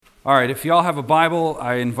All right, if y'all have a Bible,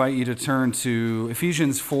 I invite you to turn to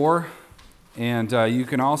Ephesians 4. And you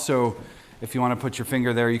can also, if you want to put your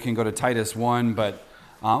finger there, you can go to Titus 1. But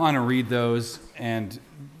I'm going to read those. And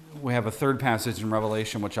we have a third passage in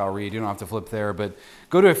Revelation, which I'll read. You don't have to flip there. But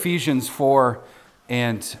go to Ephesians 4,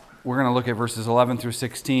 and we're going to look at verses 11 through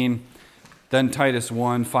 16. Then Titus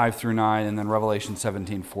 1, 5 through 9. And then Revelation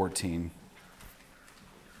 17, 14.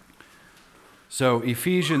 So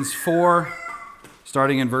Ephesians 4.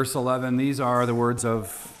 Starting in verse 11, these are the words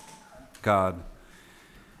of God.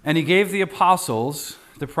 And he gave the apostles,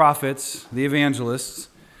 the prophets, the evangelists,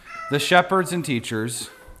 the shepherds and teachers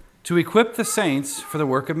to equip the saints for the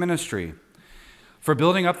work of ministry, for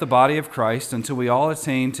building up the body of Christ until we all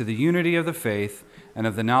attain to the unity of the faith and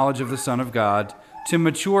of the knowledge of the Son of God, to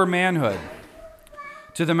mature manhood,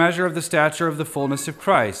 to the measure of the stature of the fullness of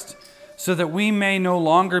Christ, so that we may no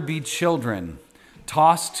longer be children,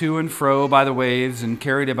 tossed to and fro by the waves and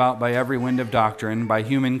carried about by every wind of doctrine, by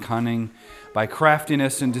human cunning, by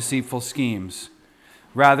craftiness and deceitful schemes.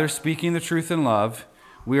 Rather, speaking the truth in love,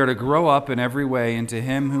 we are to grow up in every way into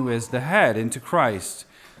him who is the head, into Christ,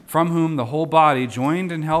 from whom the whole body, joined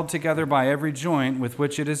and held together by every joint with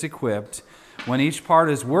which it is equipped, when each part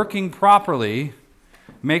is working properly,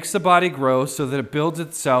 makes the body grow so that it builds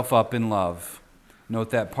itself up in love.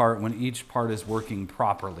 Note that part, when each part is working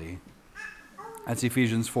properly. That's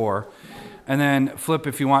Ephesians 4. And then flip,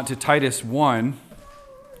 if you want, to Titus 1.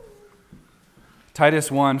 Titus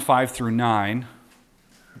 1, 5 through 9.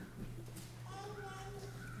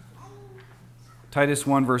 Titus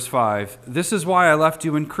 1, verse 5. This is why I left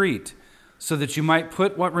you in Crete, so that you might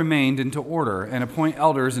put what remained into order and appoint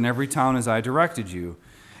elders in every town as I directed you.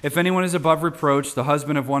 If anyone is above reproach, the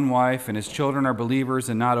husband of one wife, and his children are believers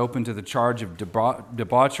and not open to the charge of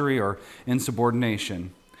debauchery or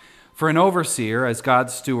insubordination. For an overseer, as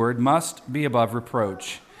God's steward, must be above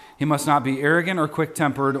reproach. He must not be arrogant or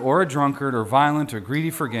quick-tempered or a drunkard or violent or greedy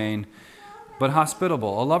for gain, but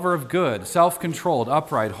hospitable, a lover of good, self-controlled,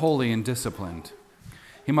 upright, holy, and disciplined.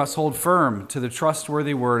 He must hold firm to the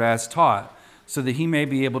trustworthy word as taught, so that he may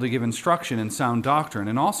be able to give instruction in sound doctrine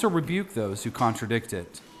and also rebuke those who contradict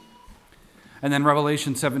it. And then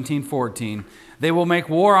Revelation 17:14, they will make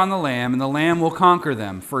war on the Lamb, and the Lamb will conquer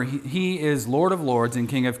them, for he is Lord of lords and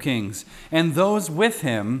King of kings. And those with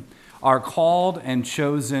him are called and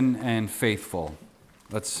chosen and faithful.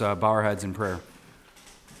 Let's bow our heads in prayer.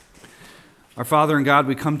 Our Father and God,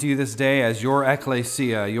 we come to you this day as your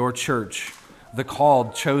ecclesia, your church, the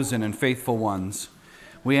called, chosen, and faithful ones.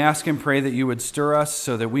 We ask and pray that you would stir us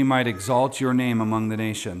so that we might exalt your name among the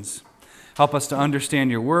nations. Help us to understand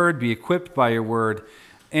your word, be equipped by your word,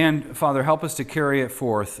 and, Father, help us to carry it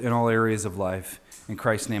forth in all areas of life. In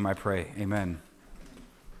Christ's name I pray. Amen.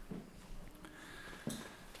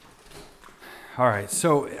 All right,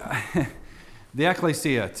 so the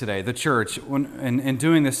ecclesia today, the church, in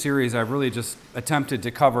doing this series, I've really just attempted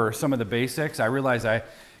to cover some of the basics. I realize I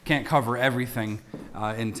can't cover everything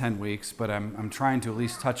in 10 weeks, but I'm trying to at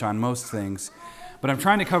least touch on most things. But I'm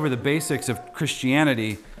trying to cover the basics of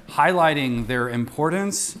Christianity, highlighting their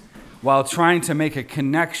importance while trying to make a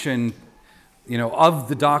connection, of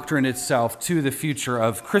the doctrine itself to the future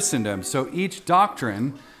of Christendom. So each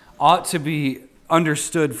doctrine ought to be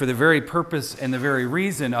understood for the very purpose and the very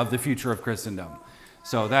reason of the future of Christendom.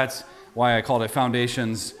 So that's why I called it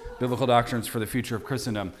Foundations, Biblical Doctrines for the Future of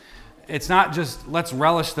Christendom. It's not just let's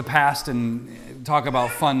relish the past and talk about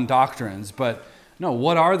fun doctrines, but no,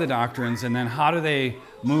 what are the doctrines, and then how do they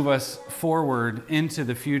move us forward into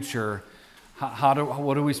the future?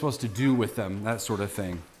 What are we supposed to do with them? That sort of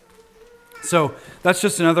thing. So that's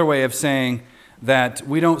just another way of saying that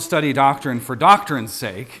we don't study doctrine for doctrine's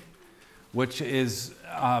sake, which is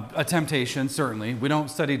a temptation, certainly. We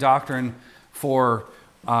don't study doctrine for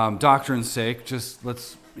doctrine's sake, just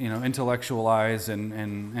let's intellectualize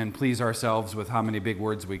and please ourselves with how many big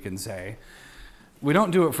words we can say. We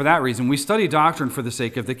don't do it for that reason. We study doctrine for the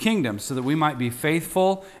sake of the kingdom, so that we might be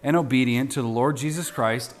faithful and obedient to the Lord Jesus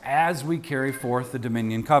Christ as we carry forth the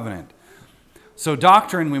dominion covenant. So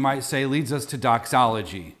doctrine, we might say, leads us to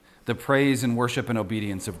doxology, the praise and worship and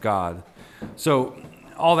obedience of God. So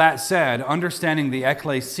all that said, understanding the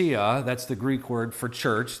ecclesia, that's the Greek word for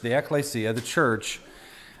church, the ecclesia, the church,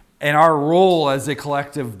 and our role as a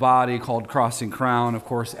collective body called Cross and Crown, of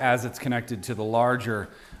course, as it's connected to the larger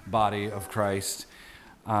body of Christ.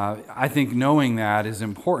 I think knowing that is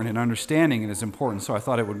important and understanding it is important, so I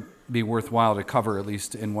thought it would be worthwhile to cover at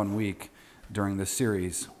least in 1 week during this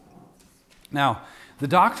series. Now, the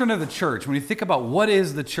doctrine of the church, when you think about what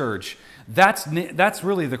is the church, that's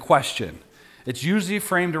really the question. It's usually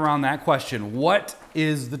framed around that question. What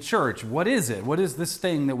is the church? What is it? What is this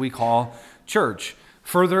thing that we call church?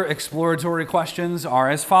 Further exploratory questions are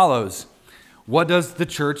as follows. What does the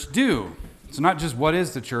church do? It's not just what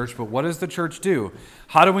is the church, but what does the church do?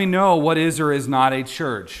 How do we know what is or is not a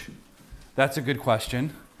church? That's a good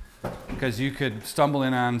question, because you could stumble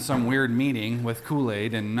in on some weird meeting with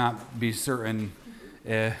Kool-Aid and not be certain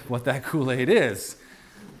what that Kool-Aid is.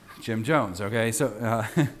 Jim Jones, okay? So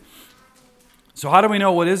how do we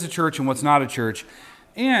know what is a church and what's not a church?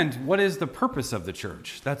 And what is the purpose of the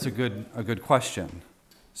church? That's a good question.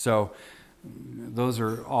 So those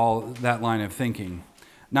are all that line of thinking.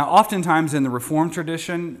 Now, oftentimes in the Reformed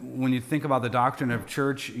tradition, when you think about the doctrine of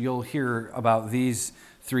church, you'll hear about these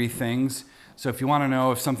three things. So if you want to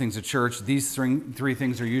know if something's a church, these three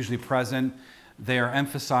things are usually present. They are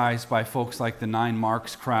emphasized by folks like the Nine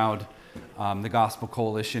Marks crowd, the Gospel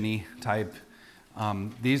Coalition-y type.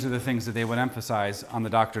 These are the things that they would emphasize on the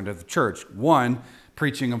doctrine of the church. 1,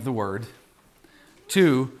 preaching of the word.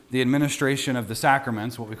 2, the administration of the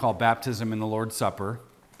sacraments, what we call baptism and the Lord's Supper.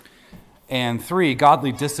 And 3,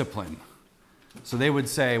 godly discipline. So they would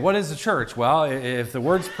say, what is the church? Well, if the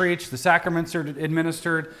word's preached, the sacraments are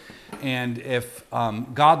administered, and if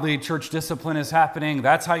godly church discipline is happening,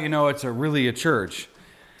 that's how you know it's really a church.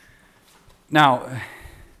 Now,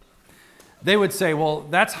 they would say, well,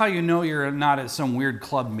 that's how you know you're not at some weird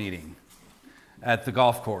club meeting at the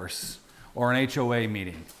golf course or an HOA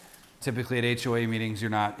meeting. Typically at HOA meetings, you're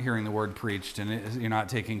not hearing the word preached, and you're not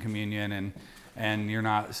taking communion, and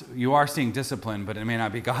you are seeing discipline, but it may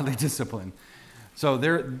not be godly discipline. So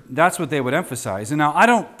that's what they would emphasize. And now I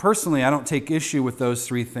don't take issue with those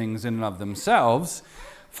three things in and of themselves,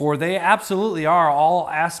 for they absolutely are all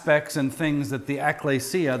aspects and things that the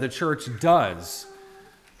ecclesia, the church, does.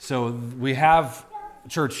 So we have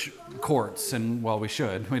church courts, and well, we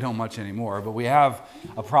don't much anymore, but we have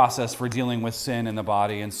a process for dealing with sin in the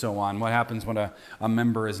body and so on. What happens when a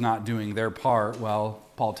member is not doing their part? Well,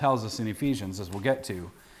 Paul tells us in Ephesians, as we'll get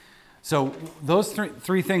to. So those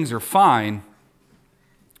three things are fine,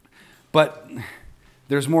 but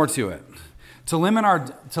there's more to it. To limit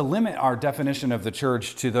our definition of the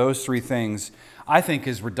church to those three things, I think,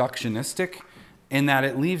 is reductionistic in that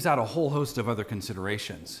it leaves out a whole host of other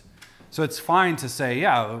considerations. So it's fine to say,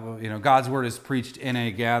 God's word is preached in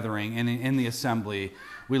a gathering, in the assembly.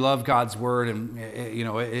 We love God's word, and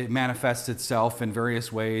it manifests itself in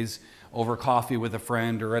various ways over coffee with a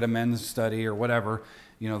friend or at a men's study or whatever.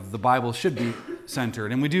 The Bible should be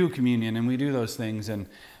centered, and we do communion and we do those things, and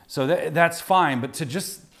so that's fine. But to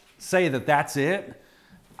just say that that's it,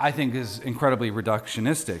 I think is incredibly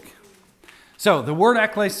reductionistic. So the word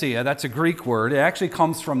ecclesia, that's a Greek word. It actually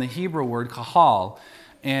comes from the Hebrew word kahal.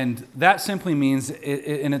 And that simply means,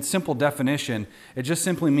 in its simple definition, it just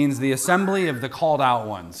simply means the assembly of the called out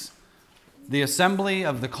ones. The assembly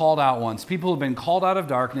of the called out ones. People have been called out of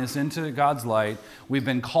darkness into God's light. We've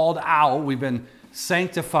been called out. We've been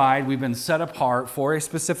sanctified. We've been set apart for a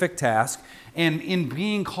specific task. And in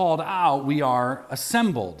being called out, we are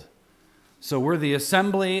assembled. So we're the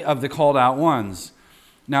assembly of the called out ones.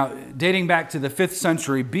 Now, dating back to the 5th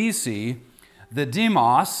century BC, the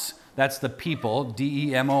demos, that's the people,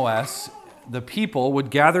 D-E-M-O-S. The people would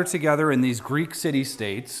gather together in these Greek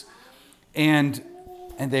city-states, and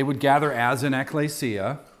they would gather as an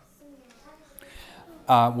ecclesia,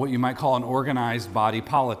 what you might call an organized body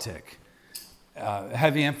politic.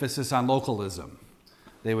 Heavy emphasis on localism.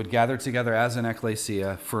 They would gather together as an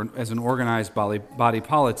ecclesia as an organized body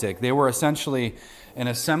politic. They were essentially an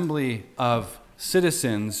assembly of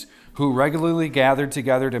citizens who regularly gathered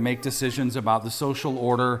together to make decisions about the social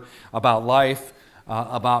order, about life,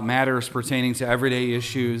 about matters pertaining to everyday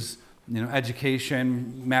issues,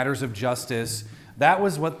 education, matters of justice. That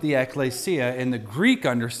was what the ecclesia, in the Greek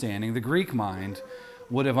understanding, the Greek mind,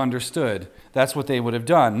 would have understood. That's what they would have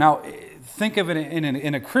done. Now, think of it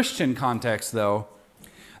in a Christian context, though.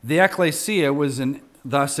 The ecclesia was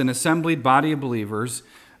thus an assembled body of believers,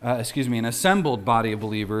 an assembled body of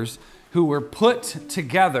believers who were put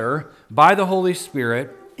together by the Holy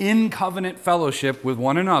Spirit in covenant fellowship with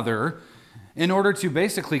one another in order to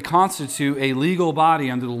basically constitute a legal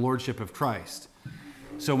body under the lordship of Christ.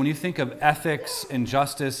 So when you think of ethics and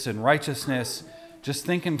justice and righteousness, just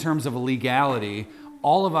think in terms of a legality.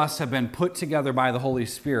 All of us have been put together by the Holy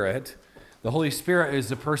Spirit. The Holy Spirit is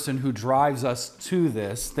the person who drives us to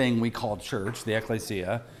this thing we call church, the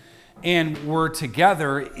ecclesia. And we're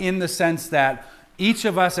together in the sense that each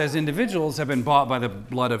of us as individuals have been bought by the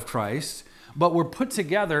blood of Christ, but we're put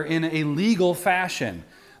together in a legal fashion.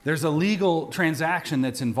 There's a legal transaction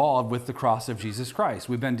that's involved with the cross of Jesus Christ.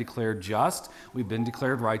 We've been declared just, we've been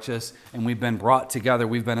declared righteous, and we've been brought together,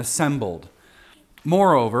 we've been assembled.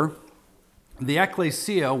 Moreover, the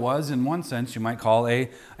ecclesia was, in one sense, you might call a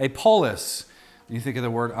polis. When you think of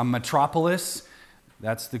the word a metropolis,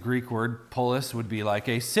 that's the Greek word. Polis would be like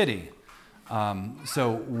a city.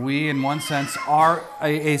 So we, in one sense, are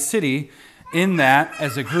a city in that,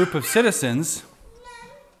 as a group of citizens,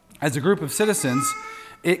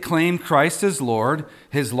 it claimed Christ as Lord,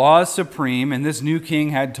 his law is supreme, and this new king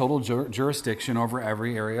had total jurisdiction over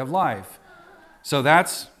every area of life. So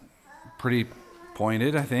that's pretty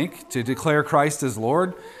pointed, I think, to declare Christ as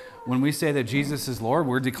Lord. When we say that Jesus is Lord,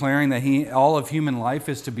 we're declaring that all of human life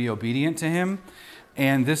is to be obedient to him,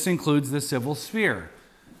 and this includes the civil sphere.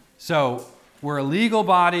 So we're a legal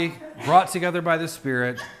body brought together by the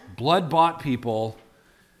Spirit, blood-bought people,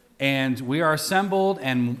 and we are assembled,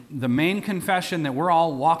 and the main confession that we're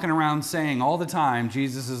all walking around saying all the time,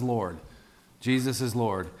 Jesus is Lord, Jesus is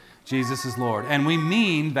Lord, Jesus is Lord. And we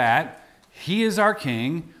mean that he is our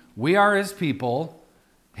king, we are his people,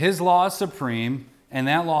 his law is supreme, and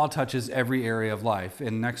that law touches every area of life.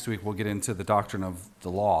 And next week we'll get into the doctrine of the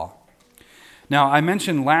law. Now, I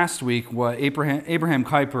mentioned last week what Abraham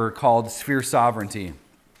Kuyper called sphere sovereignty.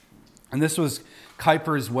 And this was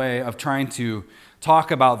Kuyper's way of trying to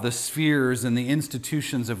talk about the spheres and the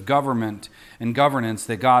institutions of government and governance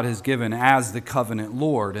that God has given as the covenant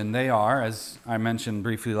Lord. And they are, as I mentioned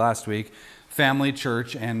briefly last week, family,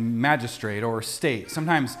 church, and magistrate or state.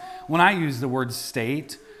 Sometimes when I use the word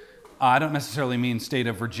state, I don't necessarily mean state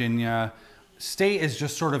of Virginia. State is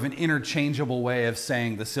just sort of an interchangeable way of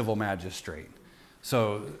saying the civil magistrate.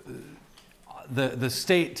 So the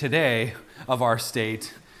state today of our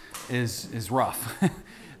state is rough.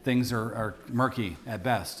 Things are murky at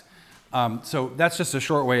best. So that's just a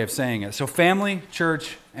short way of saying it. So family,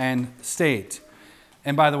 church, and state.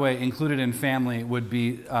 And by the way, included in family would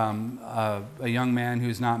be a young man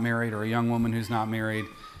who's not married or a young woman who's not married.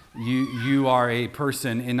 You are a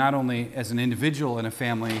person, and not only as an individual in a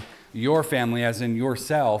family, your family as in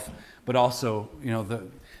yourself, but also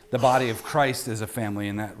the body of Christ is a family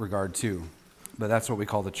in that regard too. But that's what we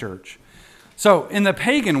call the church. So in the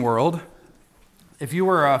pagan world, if you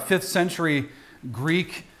were a 5th century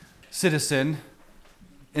Greek citizen,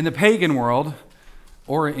 in the pagan world,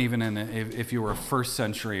 or even if you were a 1st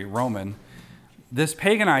century Roman, this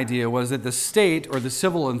pagan idea was that the state or the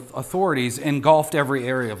civil authorities engulfed every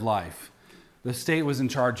area of life. The state was in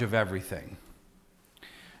charge of everything.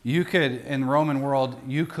 You could, in the Roman world,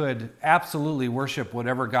 you could absolutely worship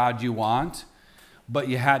whatever god you want, but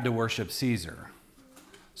you had to worship Caesar.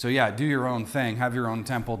 So yeah, do your own thing, have your own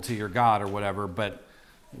temple to your god or whatever, but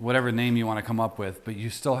whatever name you want to come up with, but you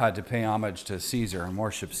still had to pay homage to Caesar and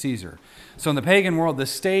worship Caesar. So in the pagan world, the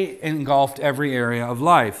state engulfed every area of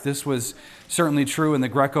life. This was certainly true in the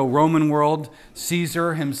Greco-Roman world.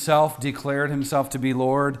 Caesar himself declared himself to be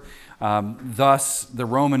Lord. Thus, the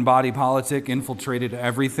Roman body politic infiltrated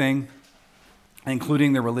everything,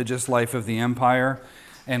 including the religious life of the empire.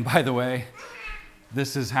 And by the way,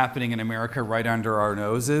 this is happening in America right under our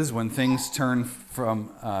noses. When things turn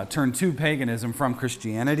to paganism from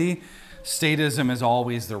Christianity, statism is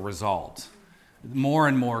always the result. More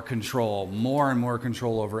and more control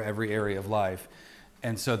over every area of life.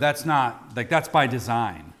 And so that's by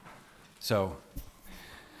design. So,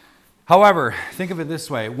 however, think of it this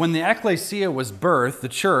way. When the ecclesia was birthed, the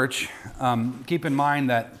church, keep in mind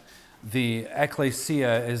that the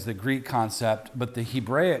ecclesia is the Greek concept, but the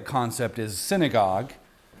Hebraic concept is synagogue.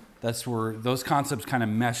 That's where those concepts kind of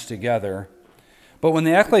mesh together. But when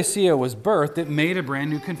the ecclesia was birthed, it made a brand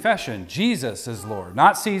new confession. Jesus is Lord,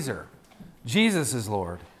 not Caesar. Jesus is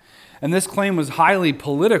Lord. And this claim was highly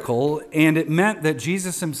political, and it meant that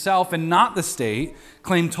Jesus himself, and not the state,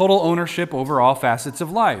 claimed total ownership over all facets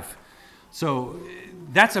of life. So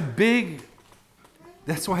that's why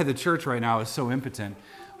the church right now is so impotent.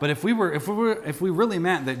 But if we really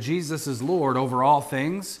meant that Jesus is Lord over all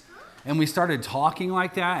things, and we started talking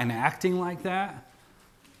like that and acting like that,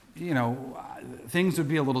 things would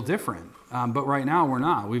be a little different. But right now we're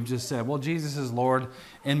not. We've just said, well, Jesus is Lord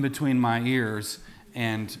in between my ears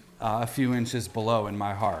and a few inches below in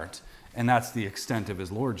my heart. And that's the extent of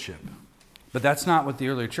his lordship. But that's not what the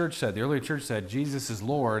early church said. The early church said Jesus is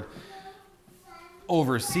Lord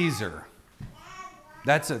over Caesar.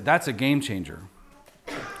 That's a game changer.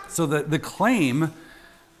 So the claim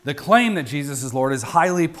that Jesus is Lord is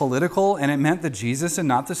highly political, and it meant that Jesus and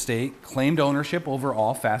not the state claimed ownership over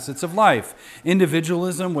all facets of life.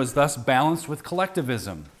 Individualism was thus balanced with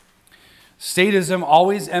collectivism. Statism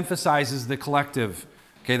always emphasizes the collective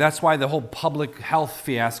Okay, that's why the whole public health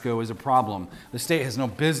fiasco is a problem. The state has no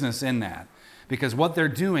business in that, because what they're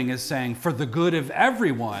doing is saying, for the good of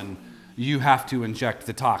everyone, you have to inject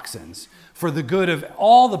the toxins. For the good of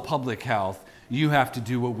all the public health, you have to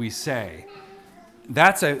do what we say.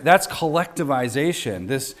 That's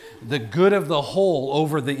collectivization, the good of the whole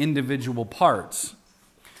over the individual parts.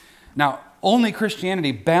 Now, only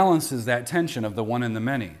Christianity balances that tension of the one and the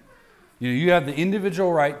many. You have the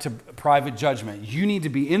individual right to private judgment. You need to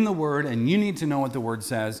be in the Word, and you need to know what the Word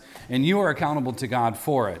says, and you are accountable to God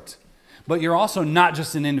for it. But you're also not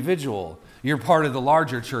just an individual. You're part of the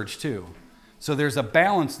larger church too. So there's a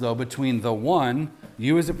balance, though, between the one,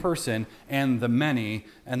 you as a person, and the many,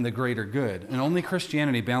 and the greater good. And only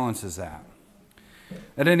Christianity balances that.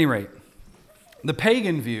 At any rate, the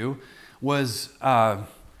pagan view was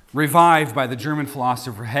revived by the German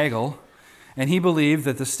philosopher Hegel, and he believed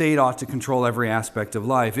that the state ought to control every aspect of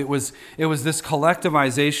life. It was this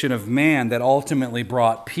collectivization of man that ultimately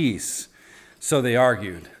brought peace, so they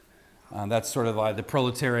argued. That's sort of like the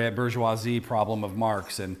proletariat bourgeoisie problem of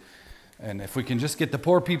Marx. And if we can just get the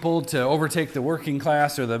poor people to overtake the working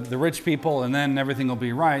class or the rich people, and then everything will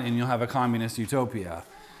be right, and you'll have a communist utopia.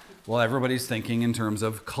 Well, everybody's thinking in terms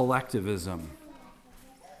of collectivism.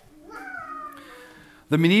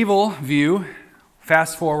 The medieval view,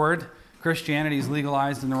 fast forward, Christianity is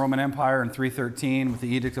legalized in the Roman Empire in 313 with the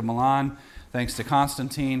Edict of Milan, thanks to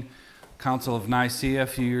Constantine. Council of Nicaea a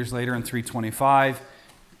few years later in 325.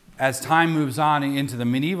 As time moves on into the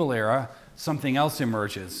medieval era, something else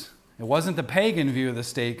emerges. It wasn't the pagan view of the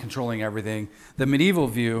state controlling everything. The medieval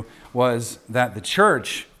view was that the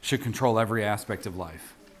church should control every aspect of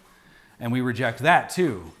life. And we reject that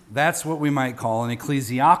too. That's what we might call an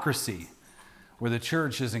ecclesiocracy, where the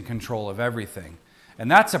church is in control of everything. And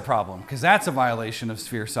that's a problem, because that's a violation of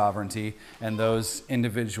sphere sovereignty and those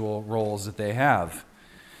individual roles that they have.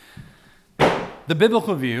 The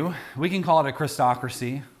biblical view, we can call it a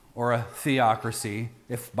Christocracy or a theocracy,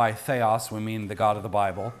 if by theos we mean the God of the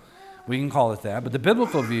Bible. We can call it that. But the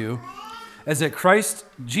biblical view is that Christ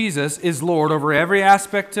Jesus is Lord over every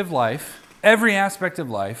aspect of life,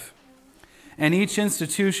 and each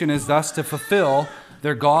institution is thus to fulfill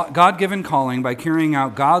their God-given calling by carrying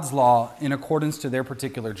out God's law in accordance to their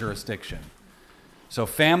particular jurisdiction. So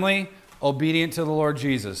family, obedient to the Lord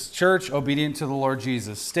Jesus. Church, obedient to the Lord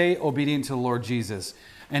Jesus. State, obedient to the Lord Jesus.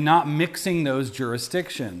 And not mixing those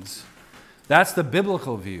jurisdictions. That's the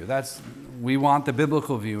biblical view. We want the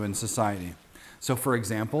biblical view in society. So for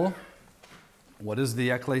example, what is the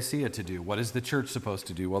ecclesia to do? What is the church supposed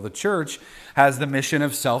to do? Well, the church has the mission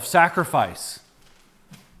of self-sacrifice.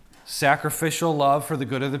 Sacrificial love for the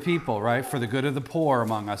good of the people, right? For the good of the poor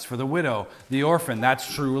among us, for the widow, the orphan.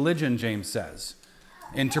 That's true religion, James says.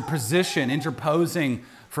 Interposing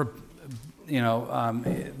for,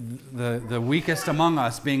 the weakest among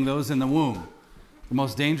us being those in the womb. The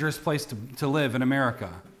most dangerous place to live in America.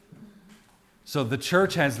 So the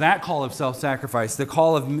church has that call of self-sacrifice, the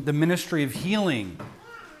call of the ministry of healing.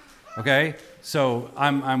 Okay? So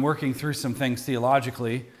I'm working through some things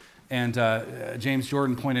theologically. And James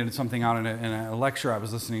Jordan pointed something out in a lecture I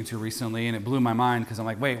was listening to recently, and it blew my mind because I'm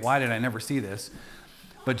like, wait, why did I never see this?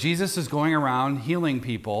 But Jesus is going around healing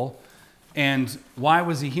people, and why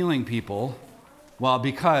was he healing people? Well,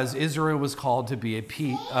 because Israel was called to be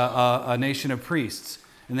a nation of priests,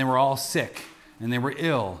 and they were all sick, and they were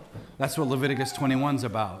ill. That's what Leviticus 21 is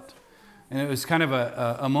about. And it was kind of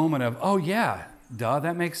a moment of, oh yeah, duh,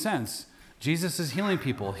 that makes sense. Jesus is healing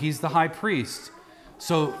people. He's the high priest.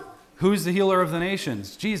 So who's the healer of the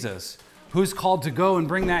nations? Jesus. Who's called to go and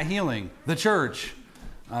bring that healing? The church.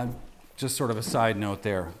 Just sort of a side note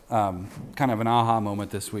there. Kind of an aha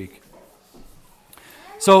moment this week.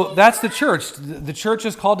 So that's the church. The church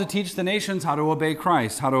is called to teach the nations how to obey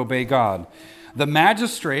Christ, how to obey God. The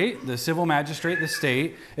magistrate, the civil magistrate, the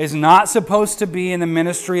state, is not supposed to be in the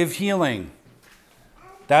ministry of healing.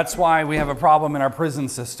 That's why we have a problem in our prison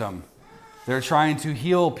system. They're trying to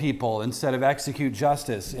heal people instead of execute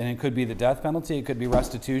justice. And it could be the death penalty, it could be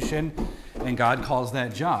restitution, and God calls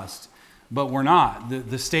that just. But we're not.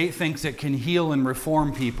 The state thinks it can heal and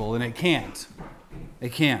reform people, and it can't.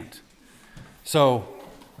 It can't. So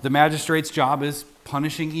the magistrate's job is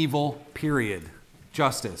punishing evil, period.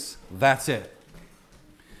 Justice. That's it.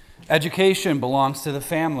 Education belongs to the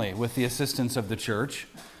family with the assistance of the church.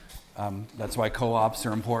 That's why co-ops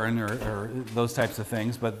are important or those types of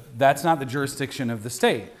things. But that's not the jurisdiction of the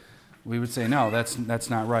state. We would say, no, that's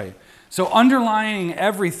not right. So underlying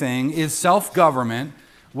everything is self-government,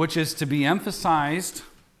 which is to be emphasized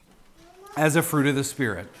as a fruit of the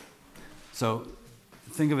Spirit. So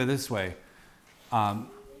think of it this way.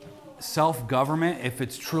 self-government, if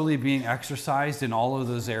it's truly being exercised in all of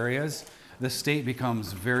those areas, the state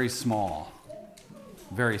becomes very small,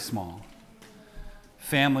 very small.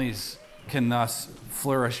 Families can thus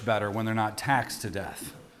flourish better when they're not taxed to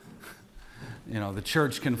death. The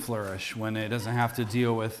church can flourish when it doesn't have to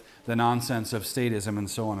deal with the nonsense of statism and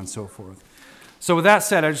so on and so forth. So with that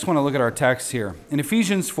said, I just want to look at our text here. In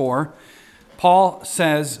Ephesians 4, Paul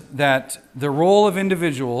says that the role of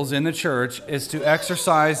individuals in the church is to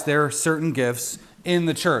exercise their certain gifts in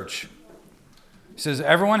the church. He says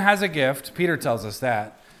everyone has a gift. Peter tells us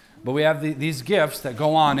that. But we have these gifts that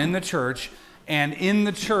go on in the church, and in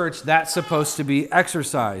the church, that's supposed to be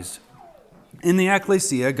exercised. In the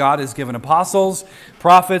ecclesia, God has given apostles,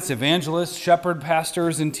 prophets, evangelists, shepherd,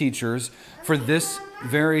 pastors, and teachers for this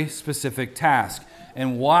very specific task.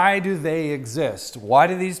 And why do they exist? Why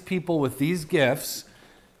do these people with these gifts,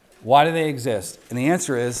 why do they exist? And the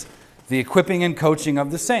answer is the equipping and coaching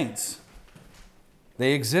of the saints.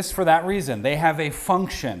 They exist for that reason. They have a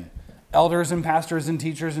function. Elders and pastors and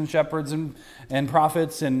teachers and shepherds and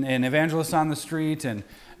prophets and evangelists on the street and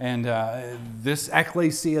this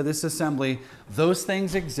ecclesia, this assembly, those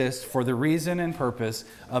things exist for the reason and purpose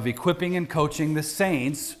of equipping and coaching the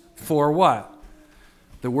saints for what?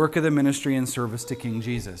 The work of the ministry and service to King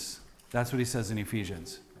Jesus. That's what he says in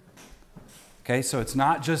Ephesians. Okay, so it's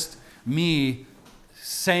not just me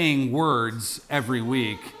saying words every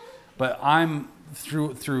week, but I'm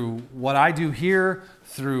through what I do here,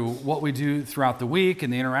 through what we do throughout the week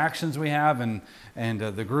and the interactions we have and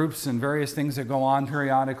the groups and various things that go on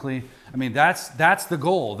periodically. I mean, that's the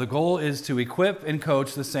goal. The goal is to equip and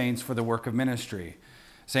coach the saints for the work of ministry.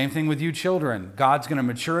 Same thing with you children. God's going to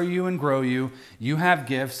mature you and grow you. You have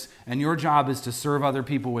gifts, and your job is to serve other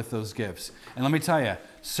people with those gifts. And let me tell you,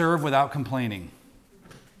 serve without complaining.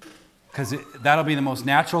 Because that'll be the most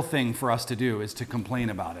natural thing for us to do, is to complain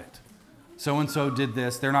about it. So-and-so did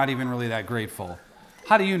this. They're not even really that grateful.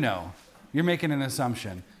 How do you know? You're making an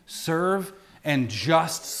assumption. Serve and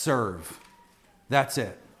just serve. That's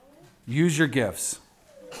it. Use your gifts.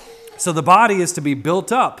 So the body is to be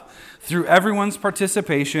built up through everyone's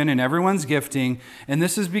participation and everyone's gifting, and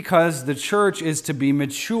this is because the church is to be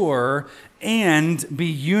mature and be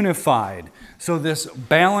unified. So this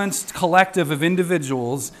balanced collective of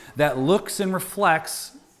individuals that looks and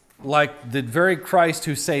reflects like the very Christ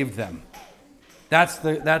who saved them. That's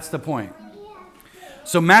the point.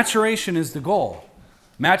 So maturation is the goal.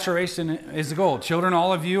 Maturation is the goal. Children,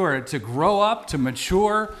 all of you are to grow up, to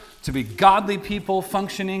mature, to be godly people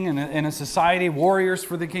functioning in a society, warriors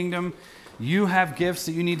for the kingdom. You have gifts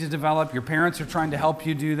that you need to develop. Your parents are trying to help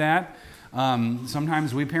you do that.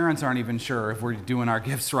 Sometimes we parents aren't even sure if we're doing our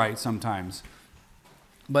gifts right sometimes.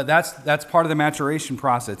 But that's part of the maturation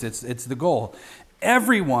process. It's the goal.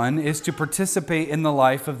 Everyone is to participate in the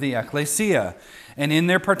life of the ecclesia. And in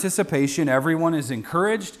their participation, everyone is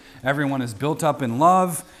encouraged, everyone is built up in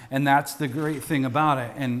love, and that's the great thing about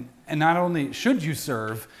it. And not only should you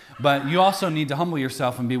serve, but you also need to humble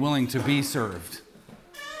yourself and be willing to be served.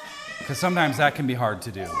 Because sometimes that can be hard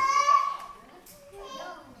to do.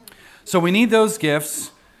 So we need those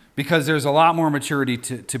gifts because there's a lot more maturity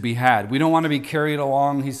to be had. We don't want to be carried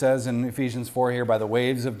along, he says in Ephesians 4 here, by the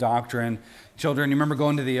waves of doctrine. Children, you remember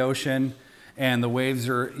going to the ocean and the waves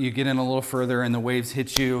you get in a little further and the waves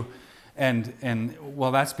hit you. And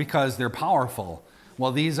well, that's because they're powerful.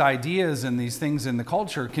 Well, these ideas and these things in the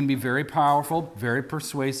culture can be very powerful, very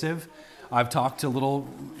persuasive. I've talked to little,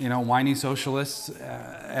 whiny socialists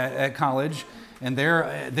at college, and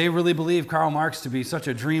they really believe Karl Marx to be such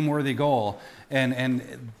a dream-worthy goal.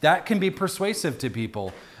 And that can be persuasive to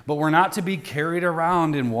people. But we're not to be carried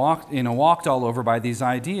around and walked all over by these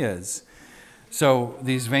ideas. So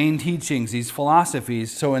these vain teachings, these philosophies.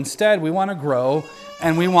 So instead, we want to grow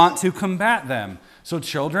and we want to combat them. So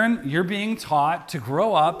children, you're being taught to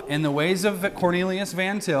grow up in the ways of Cornelius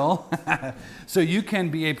Van Til so you can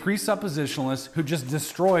be a presuppositionalist who just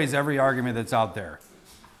destroys every argument that's out there.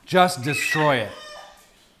 Just destroy it.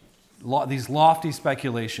 These lofty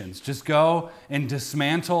speculations. Just go and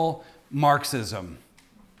dismantle Marxism.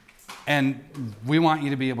 And we want you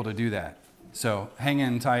to be able to do that. So hang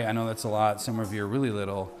in tight. I know that's a lot. Some of you are really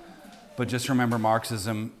little. But just remember,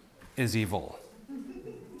 Marxism is evil.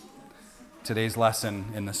 Today's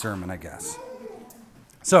lesson in the sermon, I guess.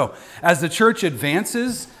 So as the church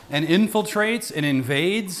advances and infiltrates and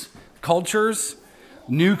invades cultures,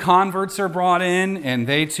 new converts are brought in, and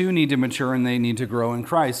they too need to mature and they need to grow in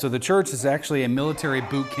Christ. So the church is actually a military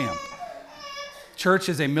boot camp. Church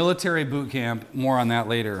is a military boot camp. More on that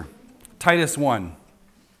later. Titus 1.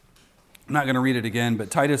 I'm not going to read it again, but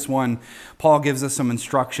Titus 1, Paul gives us some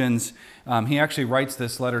instructions. He actually writes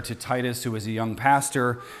this letter to Titus, who was a young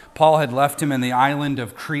pastor. Paul had left him in the island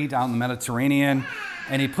of Crete out in the Mediterranean,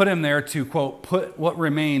 and he put him there to, quote, put what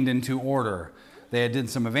remained into order. They had did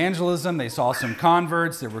some evangelism. They saw some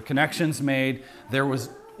converts. There were connections made. There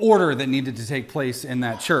was order that needed to take place in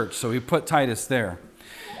that church. So he put Titus there.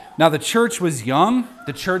 Now, the church was young.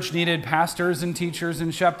 The church needed pastors and teachers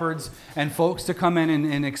and shepherds and folks to come in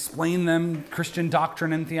and explain them Christian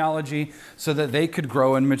doctrine and theology so that they could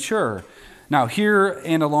grow and mature. Now, here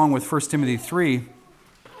and along with 1 Timothy 3,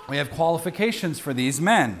 we have qualifications for these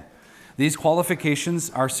men. These qualifications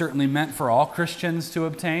are certainly meant for all Christians to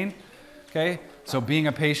obtain. Okay? So being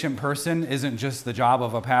a patient person isn't just the job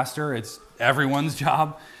of a pastor, it's everyone's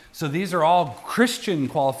job. So these are all Christian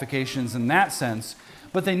qualifications in that sense,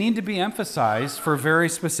 but they need to be emphasized for a very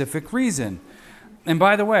specific reason. And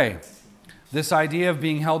by the way, this idea of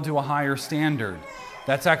being held to a higher standard,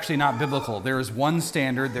 that's actually not biblical. There is one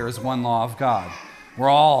standard, there is one law of God. We're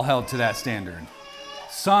all held to that standard.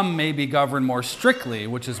 Some may be governed more strictly,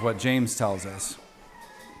 which is what James tells us.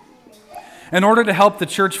 In order to help the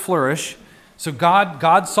church flourish, so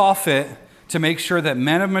God saw fit to make sure that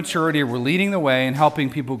men of maturity were leading the way and helping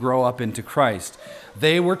people grow up into Christ.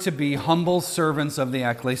 They were to be humble servants of the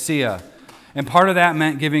ecclesia. And part of that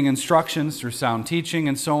meant giving instructions through sound teaching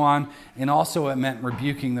and so on, and also it meant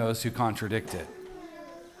rebuking those who contradict it.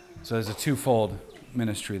 So there's a twofold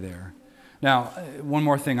ministry there. Now, one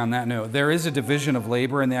more thing on that note. There is a division of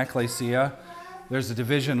labor in the ecclesia. There's a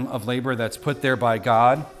division of labor that's put there by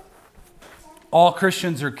God. All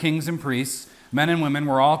Christians are kings and priests. Men and women,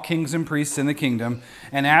 we're all kings and priests in the kingdom.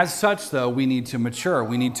 And as such, though, we need to mature.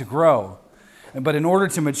 We need to grow. But in order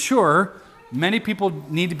to mature, many people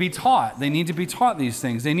need to be taught. They need to be taught these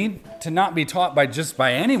things. They need to not be taught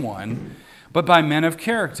by anyone, but by men of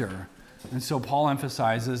character. And so Paul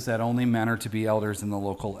emphasizes that only men are to be elders in the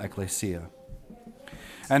local ecclesia.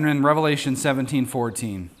 And in Revelation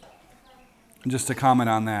 17:14, just to comment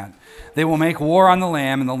on that, they will make war on the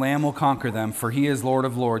Lamb, and the Lamb will conquer them, for he is Lord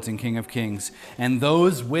of lords and King of kings. And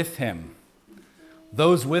those with him,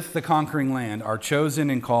 those with the conquering land, are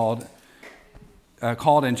chosen and called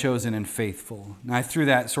and chosen and faithful. And I threw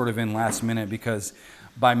that sort of in last minute because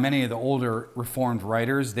by many of the older Reformed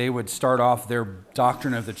writers, they would start off their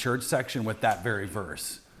Doctrine of the Church section with that very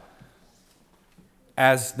verse.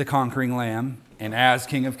 As the conquering Lamb, and as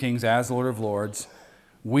King of kings, as Lord of lords,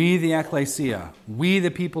 we, the ecclesia, we,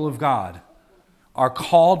 the people of God, are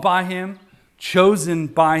called by him, chosen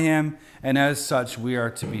by him, and as such, we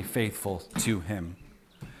are to be faithful to him.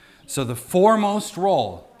 So the foremost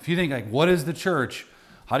role, if you think, like, what is the church?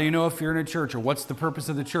 How do you know if you're in a church, or what's the purpose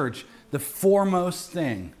of the church? The foremost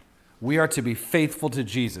thing, we are to be faithful to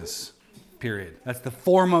Jesus, period. That's the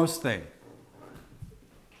foremost thing.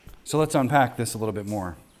 So let's unpack this a little bit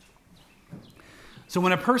more. So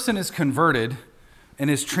when a person is converted and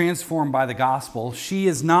is transformed by the gospel, she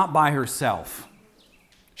is not by herself.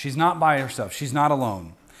 She's not by herself. She's not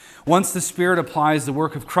alone. Once the Spirit applies the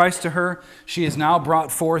work of Christ to her, she is now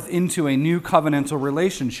brought forth into a new covenantal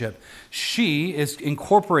relationship. She is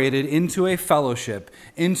incorporated into a fellowship,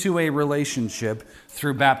 into a relationship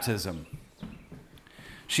through baptism.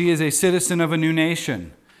 She is a citizen of a new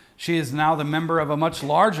nation. She is now the member of a much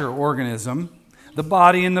larger organism, the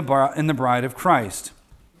body and the bride of Christ.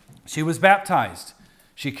 She was baptized.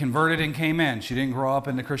 She converted and came in. She didn't grow up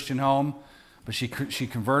in the Christian home, but she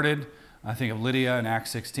converted. I think of Lydia in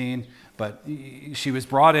Acts 16. But she was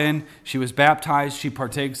brought in. She was baptized. She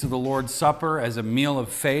partakes of the Lord's Supper as a meal of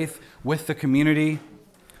faith with the community.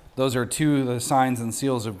 Those are two of the signs and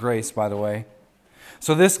seals of grace, by the way.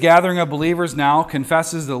 So this gathering of believers now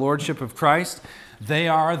confesses the lordship of Christ. They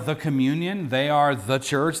are the communion. They are the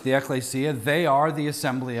church, the ecclesia. They are the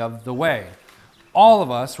assembly of the way. All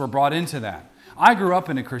of us were brought into that. I grew up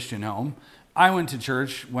in a Christian home. I went to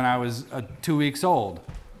church when I was 2 weeks old.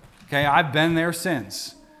 Okay, I've been there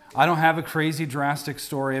since. I don't have a crazy drastic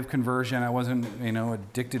story of conversion. I wasn't,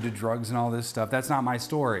 addicted to drugs and all this stuff. That's not my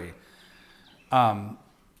story. And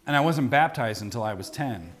I wasn't baptized until I was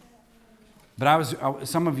 10. But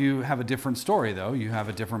some of you have a different story, though. You have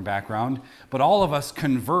a different background. But all of us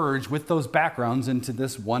converge with those backgrounds into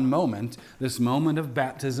this one moment, this moment of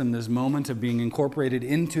baptism, this moment of being incorporated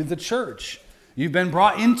into the church. You've been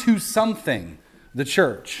brought into something, the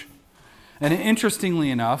church. And interestingly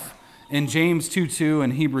enough, in James 2:2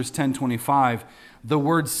 and Hebrews 10:25, the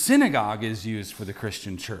word synagogue is used for the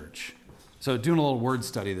Christian church. So doing a little word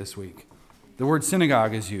study this week. The word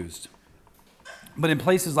synagogue is used. But in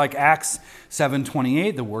places like Acts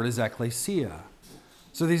 7:28, the word is ecclesia.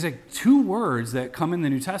 So these are two words that come in the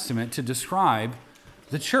New Testament to describe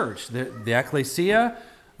the church, the ecclesia,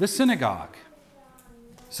 the synagogue.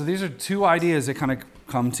 So these are two ideas that kind of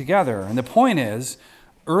come together. And the point is,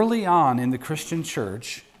 early on in the Christian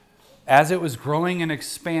church, as it was growing and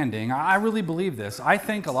expanding, I really believe this. I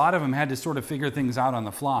think a lot of them had to sort of figure things out on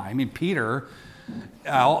the fly. I mean, Peter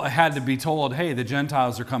had to be told, hey, the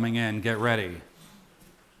Gentiles are coming in, get ready.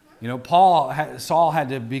 You know, Saul had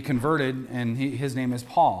to be converted, and his name is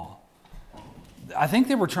Paul. I think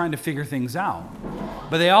they were trying to figure things out.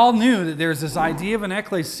 But they all knew that there's this idea of an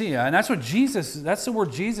ecclesia, and that's the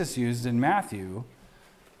word Jesus used in Matthew.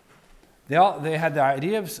 They had the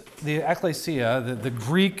idea of the ecclesia, the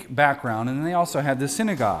Greek background, and then they also had the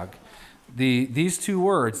synagogue. These two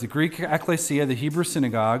words, the Greek ecclesia, the Hebrew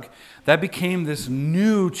synagogue, that became this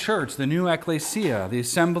new church, the new ecclesia, the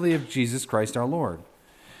assembly of Jesus Christ our Lord.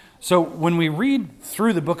 So when we read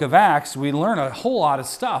through the book of Acts, we learn a whole lot of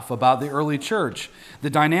stuff about the early church, the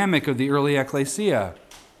dynamic of the early ecclesia.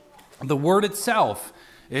 The word itself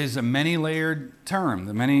is a many-layered term,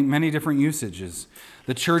 the many different usages.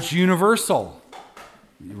 The church universal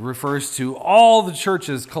refers to all the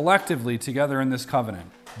churches collectively together in this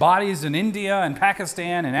covenant. Bodies in India and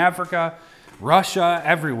Pakistan and Africa, Russia,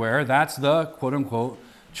 everywhere. That's the quote-unquote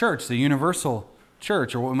church, the universal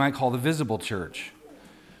church, or what we might call the visible church.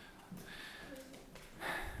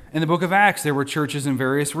 In the book of Acts, there were churches in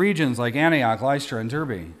various regions like Antioch, Lystra, and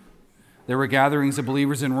Derbe. There were gatherings of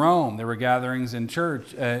believers in Rome. There were gatherings in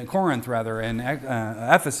Corinth, and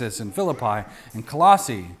Ephesus, and Philippi, and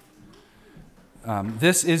Colossae.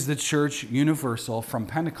 This is the church universal from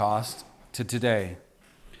Pentecost to today.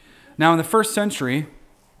 Now, in the first century,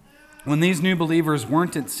 when these new believers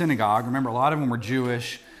weren't at synagogue, remember, a lot of them were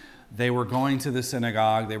Jewish. They were going to the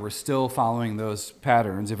synagogue. They were still following those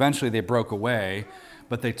patterns. Eventually, they broke away,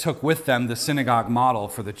 but they took with them the synagogue model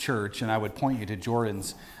for the church. And I would point you to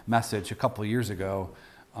Jordan's message a couple of years ago.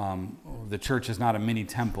 The church is not a mini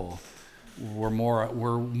temple. We're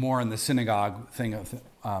more in the synagogue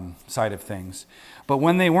side of things. But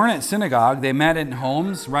when they weren't at synagogue, they met in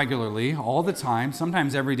homes regularly, all the time,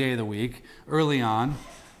 sometimes every day of the week, early on.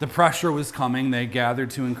 The pressure was coming. They gathered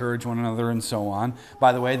to encourage one another and so on.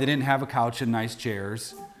 By the way, they didn't have a couch and nice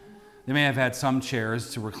chairs. They may have had some chairs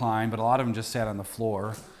to recline, but a lot of them just sat on the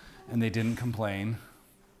floor, and they didn't complain.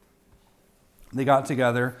 They got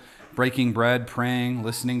together, breaking bread, praying,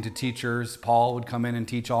 listening to teachers. Paul would come in and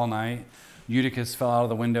teach all night. Eutychus fell out of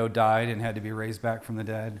the window, died, and had to be raised back from the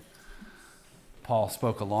dead. Paul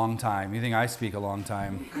spoke a long time. You think I speak a long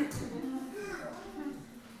time?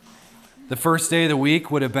 The first day of the week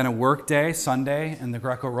would have been a work day, Sunday. In the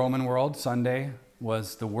Greco-Roman world, Sunday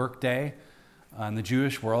was the work day. In the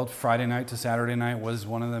Jewish world, Friday night to Saturday night was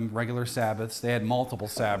one of the regular Sabbaths. They had multiple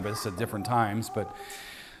Sabbaths at different times, but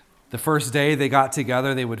the first day they got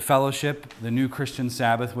together, they would fellowship. The new Christian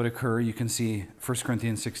Sabbath would occur. You can see 1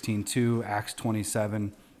 Corinthians 16:2, Acts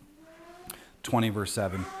 27, 20 verse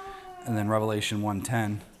 7, and then Revelation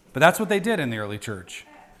 1:10. But that's what they did in the early church.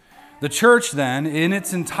 The church then, in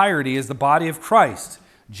its entirety, is the body of Christ.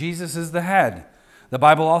 Jesus is the head. The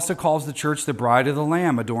Bible also calls the church the bride of the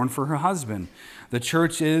Lamb, adorned for her husband. The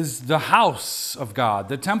church is the house of God,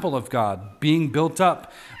 the temple of God, being built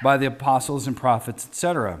up by the apostles and prophets,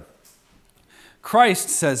 etc. Christ,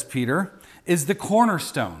 says Peter, is the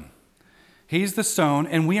cornerstone. He's the stone,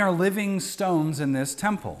 and we are living stones in this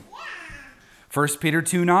temple. 1 Peter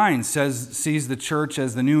 2:9 sees the church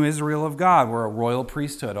as the new Israel of God. We're a royal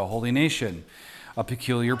priesthood, a holy nation, a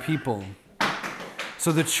peculiar people.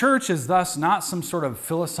 So the church is thus not some sort of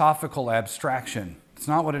philosophical abstraction. It's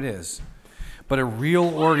not what it is, but a real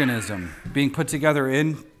organism being put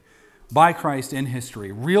together by Christ in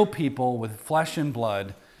history. Real people with flesh and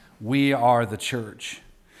blood. We are the church.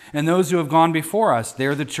 And those who have gone before us,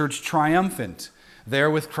 they're the church triumphant. They're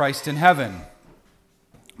with Christ in heaven.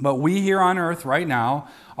 But we here on earth right now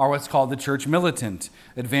are what's called the church militant,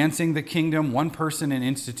 advancing the kingdom one person and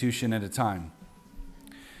institution at a time.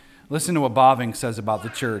 Listen to what Bavinck says about the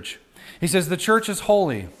church. He says, the church is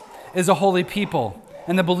holy, is a holy people,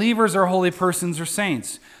 and the believers are holy persons or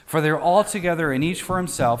saints, for they're all together and each for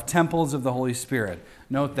himself temples of the Holy Spirit.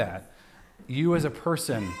 Note that. You as a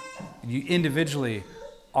person, you individually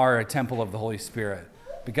are a temple of the Holy Spirit.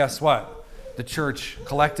 But guess what? The church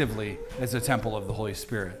collectively is a temple of the Holy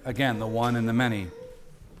Spirit. Again, the one and the many.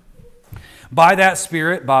 By that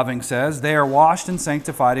Spirit, Bavinck says, they are washed and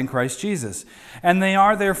sanctified in Christ Jesus. And they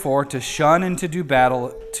are therefore to shun and to do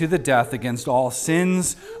battle to the death against all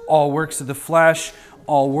sins, all works of the flesh,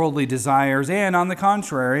 all worldly desires, and on the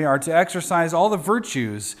contrary, are to exercise all the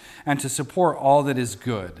virtues and to support all that is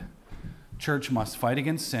good. Church must fight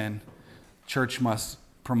against sin. Church must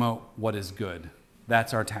promote what is good.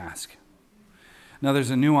 That's our task. Now, there's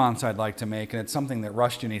a nuance I'd like to make, and it's something that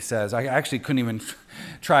Rushdoony says. I actually couldn't even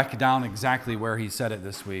track down exactly where he said it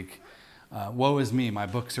this week. Woe is me, my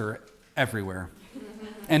books are everywhere,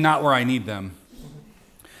 and not where I need them.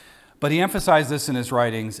 But he emphasized this in his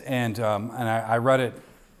writings, and I read it,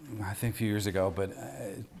 I think, a few years ago, but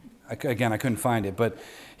again, I couldn't find it. But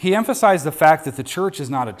he emphasized the fact that the church is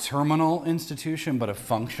not a terminal institution, but a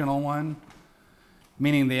functional one,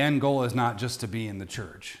 meaning the end goal is not just to be in the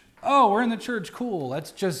church. Oh, we're in the church, cool.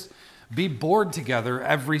 Let's just be bored together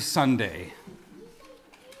every Sunday.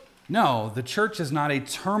 No, the church is not a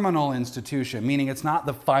terminal institution, meaning it's not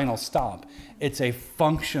the final stop. It's a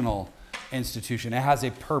functional institution. It has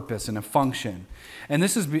a purpose and a function. And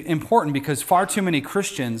this is important because far too many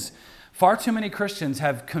Christians have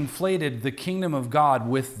conflated the kingdom of God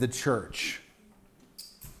with the church.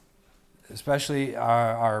 Especially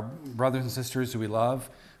our brothers and sisters who we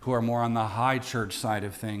love, who are more on the high church side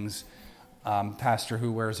of things. Pastor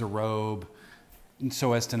who wears a robe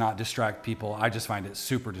so as to not distract people. I just find it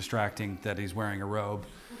super distracting that he's wearing a robe.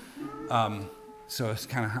 So it's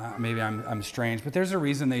kind of, maybe I'm strange, but there's a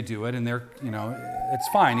reason they do it, and it's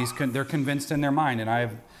fine. They're convinced in their mind, and I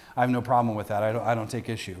have no problem with that. I don't take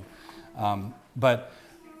issue. But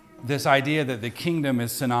this idea that the kingdom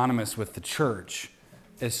is synonymous with the church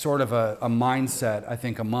is sort of a mindset, I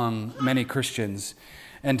think, among many Christians.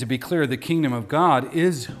 And to be clear, the kingdom of God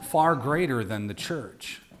is far greater than the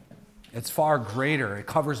church. It's far greater. It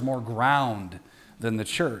covers more ground than the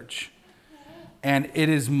church. And it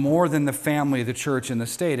is more than the family, the church, and the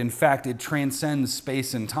state. In fact, it transcends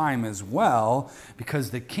space and time as well,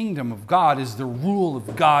 because the kingdom of God is the rule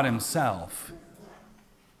of God himself.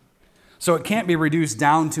 So it can't be reduced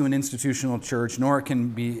down to an institutional church, nor it can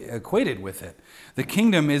be equated with it. The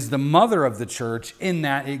kingdom is the mother of the church in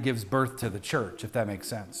that it gives birth to the church, if that makes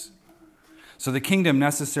sense. So the kingdom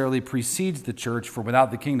necessarily precedes the church, for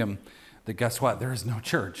without the kingdom, guess what? There is no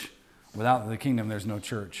church. Without the kingdom, there's no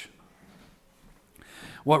church.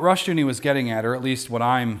 What Rushdoony was getting at, or at least what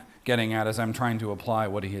I'm getting at as I'm trying to apply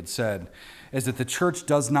what he had said, is that the church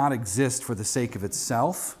does not exist for the sake of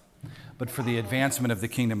itself, but for the advancement of the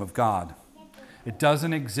kingdom of God. It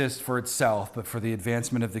doesn't exist for itself, but for the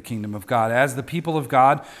advancement of the kingdom of God. As the people of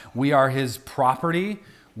God, we are his property.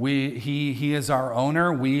 He is our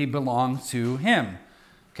owner. We belong to him.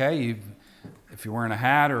 Okay? If you're wearing a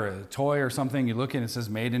hat or a toy or something, you look and it says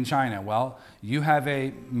made in China. Well, you have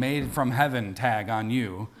a made from heaven tag on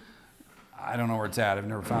you. I don't know where it's at. I've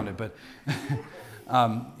never found it,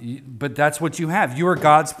 but that's what you have. You are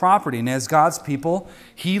God's property. And as God's people,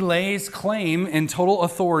 he lays claim and total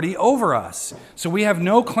authority over us. So we have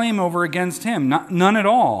no claim over against him, none at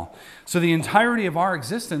all. So the entirety of our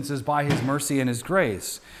existence is by his mercy and his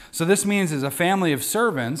grace. So this means as a family of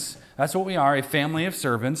servants, that's what we are, a family of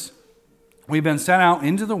servants. We've been sent out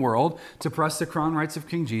into the world to press the crown rights of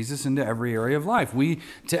King Jesus into every area of life.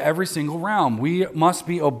 To every single realm. We must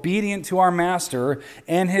be obedient to our master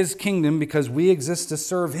and his kingdom because we exist to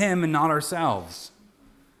serve him and not ourselves.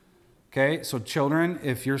 Okay, so children,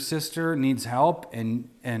 if your sister needs help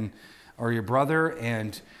or your brother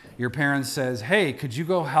and your parents says, hey, could you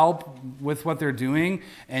go help with what they're doing?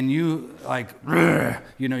 And you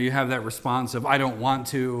you have that response of, I don't want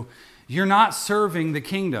to. You're not serving the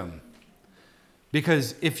kingdom.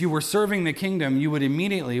 Because if you were serving the kingdom, you would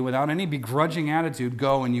immediately, without any begrudging attitude,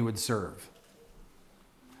 go and you would serve.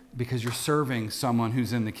 Because you're serving someone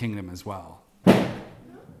who's in the kingdom as well.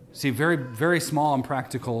 See, very, very small and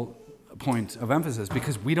practical point of emphasis,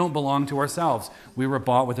 because we don't belong to ourselves. We were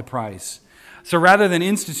bought with a price. So rather than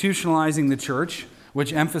institutionalizing the church,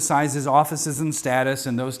 which emphasizes offices and status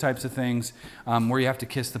and those types of things, where you have to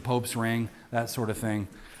kiss the Pope's ring, that sort of thing,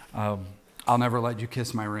 I'll never let you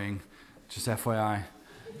kiss my ring. Just FYI,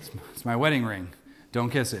 it's my wedding ring. Don't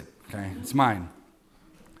kiss it, okay? It's mine.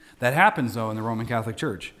 That happens, though, in the Roman Catholic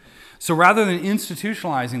Church. So rather than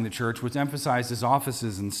institutionalizing the church, which emphasizes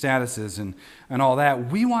offices and statuses and all that,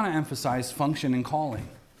 we want to emphasize function and calling,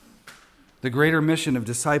 the greater mission of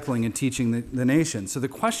discipling and teaching the nation. So the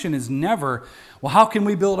question is never, well, how can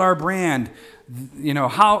we build our brand?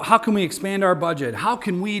 How can we expand our budget? How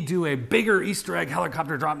can we do a bigger Easter egg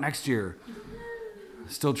helicopter drop next year?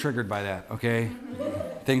 Still triggered by that, okay?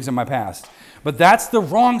 Things in my past. But that's the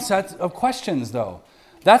wrong set of questions, though.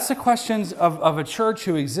 That's the questions of a church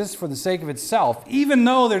who exists for the sake of itself, even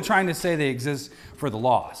though they're trying to say they exist for the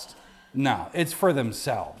lost. No, it's for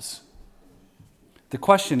themselves. The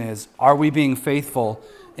question is, are we being faithful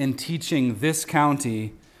in teaching this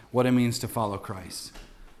county what it means to follow Christ?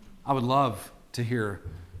 I would love to hear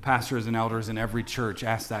pastors and elders in every church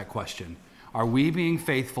ask that question. Are we being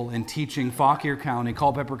faithful in teaching Fauquier County,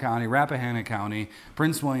 Culpeper County, Rappahannock County,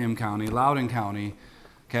 Prince William County, Loudoun County?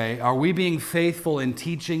 Okay, are we being faithful in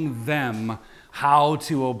teaching them how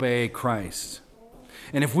to obey Christ?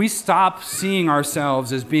 And if we stop seeing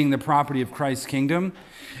ourselves as being the property of Christ's kingdom,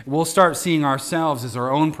 we'll start seeing ourselves as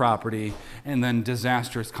our own property, and then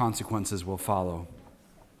disastrous consequences will follow.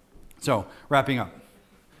 So, wrapping up,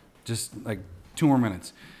 just like 2 more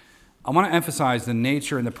minutes. I want to emphasize the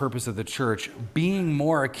nature and the purpose of the church being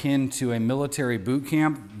more akin to a military boot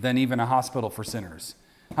camp than even a hospital for sinners.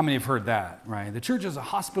 How many have heard that, right? The church is a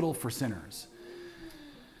hospital for sinners.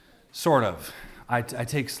 Sort of. I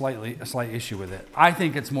take a slight issue with it. I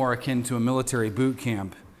think it's more akin to a military boot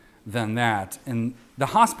camp than that. And the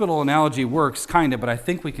hospital analogy works, kind of, but I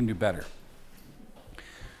think we can do better.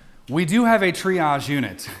 We do have a triage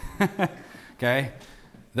unit, okay?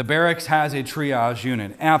 The barracks has a triage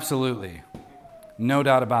unit, absolutely. No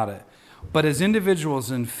doubt about it. But as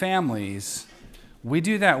individuals and families, we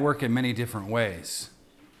do that work in many different ways.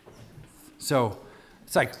 So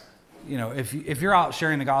it's like, if you're out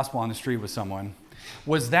sharing the gospel on the street with someone,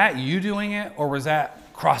 was that you doing it or was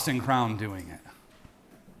that Crossing Crown doing it?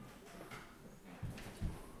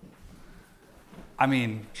 I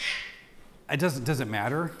mean, does it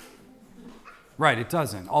matter? Right, it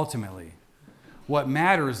doesn't, ultimately. What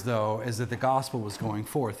matters, though, is that the gospel was going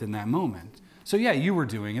forth in that moment. So yeah, you were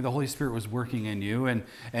doing it. The Holy Spirit was working in you, and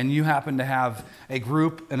you happened to have a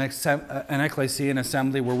group, an ecclesia, an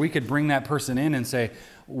assembly where we could bring that person in and say,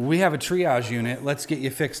 we have a triage unit. Let's get you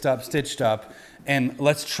fixed up, stitched up, and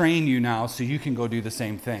let's train you now so you can go do the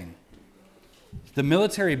same thing. The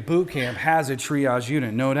military boot camp has a triage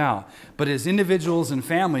unit, no doubt. But as individuals and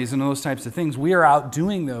families and those types of things, we are out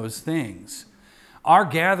doing those things. Our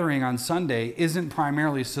gathering on Sunday isn't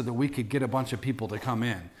primarily so that we could get a bunch of people to come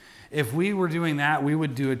in. If we were doing that, we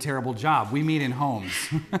would do a terrible job. We meet in homes.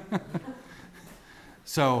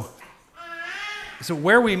 So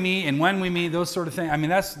where we meet and when we meet, those sort of things, I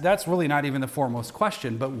mean, that's really not even the foremost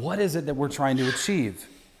question, but what is it that we're trying to achieve?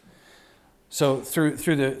 So through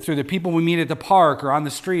the people we meet at the park or on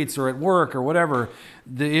the streets or at work or whatever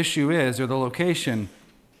the issue is or the location,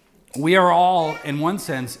 we are all, in one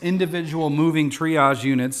sense, individual moving triage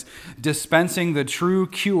units dispensing the true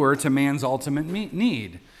cure to man's ultimate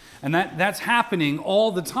need. And that's happening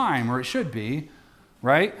all the time, or it should be,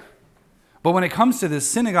 right? But when it comes to this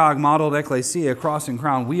synagogue-modeled ecclesia, Crossing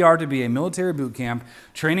Crown, we are to be a military boot camp,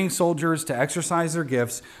 training soldiers to exercise their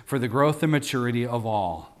gifts for the growth and maturity of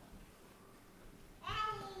all.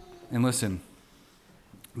 And listen,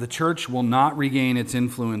 the church will not regain its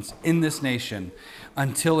influence in this nation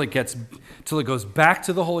until it goes back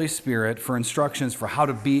to the Holy Spirit for instructions for how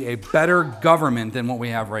to be a better government than what we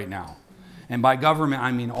have right now. And by government,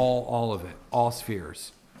 I mean all of it, all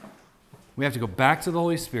spheres. We have to go back to the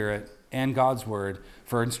Holy Spirit and God's Word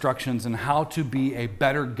for instructions on how to be a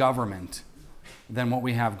better government than what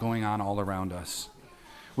we have going on all around us.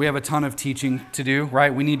 We have a ton of teaching to do,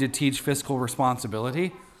 right? We need to teach fiscal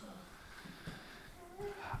responsibility.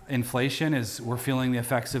 Inflation we're feeling the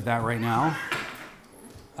effects of that right now.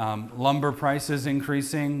 Lumber prices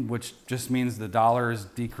increasing, which just means the dollar is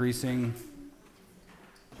decreasing.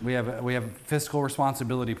 We have fiscal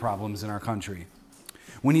responsibility problems in our country.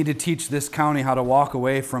 We need to teach this county how to walk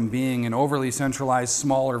away from being an overly centralized,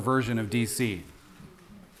 smaller version of D.C.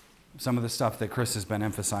 Some of the stuff that Chris has been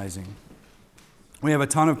emphasizing. We have a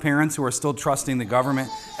ton of parents who are still trusting the government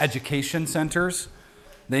education centers.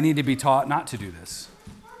 They need to be taught not to do this.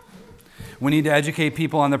 We need to educate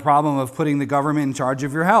people on the problem of putting the government in charge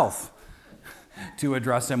of your health to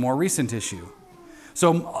address a more recent issue.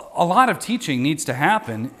 So a lot of teaching needs to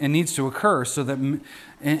happen and needs to occur so that,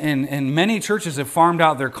 and many churches have farmed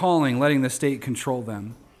out their calling, letting the state control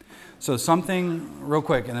them. So something, real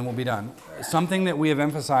quick, and then we'll be done. Something that we have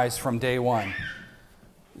emphasized from day one.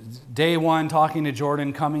 Day one, talking to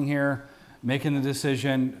Jordan, coming here, making the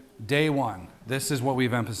decision. Day one, this is what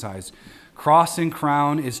we've emphasized. Crossing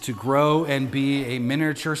Crown is to grow and be a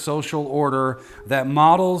miniature social order that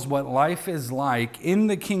models what life is like in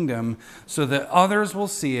the kingdom so that others will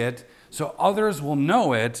see it, so others will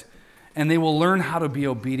know it, and they will learn how to be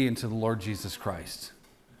obedient to the Lord Jesus Christ.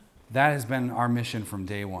 That has been our mission from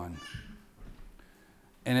day one.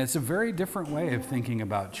 And it's a very different way of thinking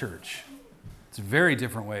about church. It's a very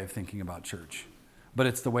different way of thinking about church. But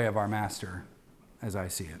it's the way of our Master, as I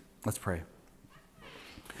see it. Let's pray.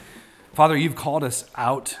 Father, you've called us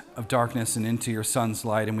out of darkness and into your Son's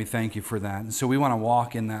light, and we thank you for that. And so we want to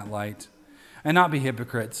walk in that light and not be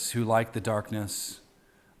hypocrites who like the darkness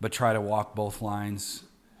but try to walk both lines.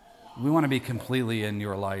 We want to be completely in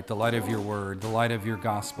your light, the light of your word, the light of your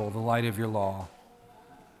gospel, the light of your law.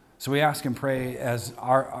 So we ask and pray as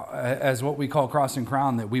what we call Cross and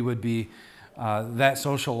Crown, that we would be that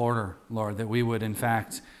social order, Lord, that we would in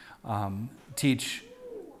fact teach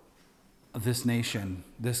this nation,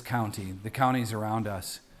 this county, the counties around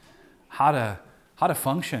us, how to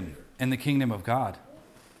function in the kingdom of God.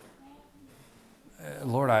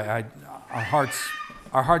 Lord, our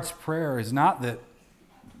heart's prayer is not that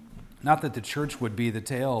the church would be the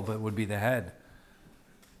tail, but would be the head.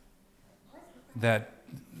 That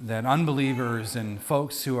unbelievers and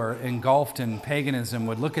folks who are engulfed in paganism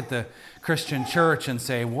would look at the Christian church and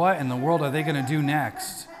say, what in the world are they going to do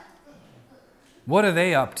next? What are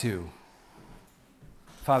they up to?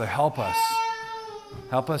 Father, help us.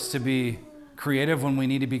 Help us to be creative when we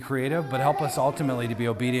need to be creative, but help us ultimately to be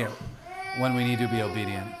obedient when we need to be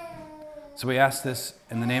obedient. So we ask this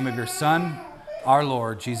in the name of your Son, our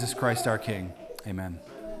Lord, Jesus Christ, our King. Amen.